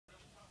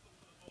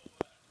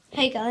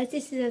Hey guys,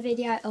 this is a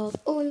video of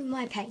all of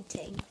my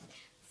paintings.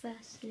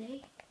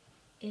 Firstly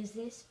is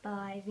this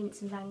by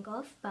Vincent van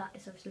Gogh, but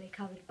it's obviously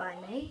covered by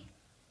me.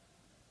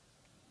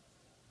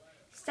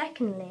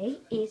 Secondly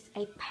is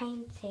a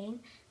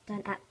painting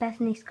done at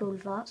Bethany School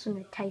of Arts on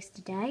a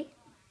taster day.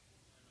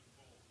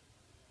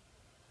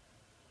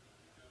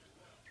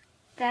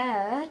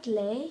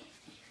 Thirdly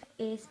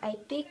is a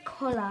big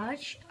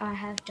collage I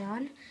have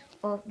done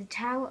of the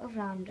Tower of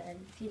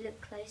London. If you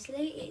look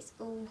closely, it's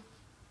all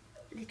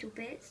little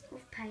bits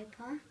of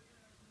paper.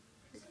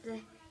 The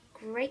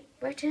Great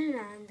Britain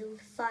and all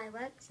the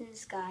fireworks in the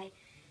sky.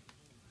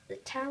 The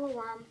Tower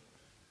 1,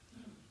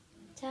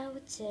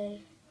 Tower 2,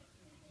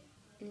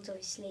 and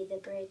obviously the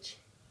bridge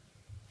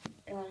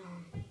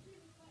along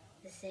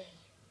the sea.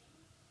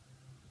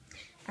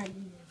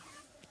 And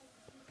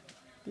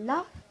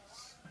last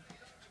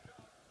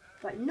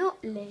but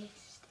not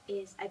least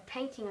is a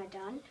painting I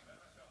done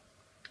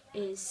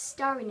is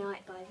Starry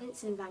Night by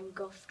Vincent van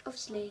Gogh,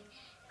 obviously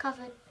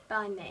covered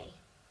by me.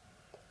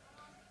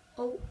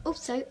 Oh,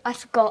 also I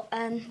forgot,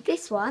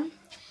 this one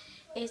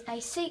is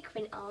a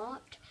sequin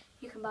art.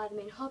 You can buy them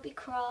in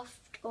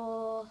Hobbycraft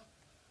or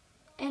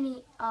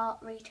any art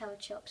retail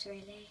shops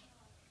really.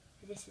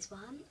 This is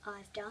one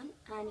I've done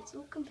and it's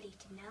all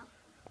completed now.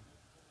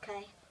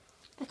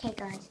 Okay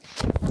guys,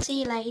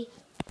 see you later.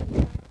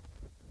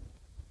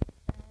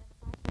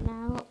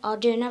 Now I'll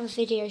do another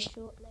video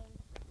shortly.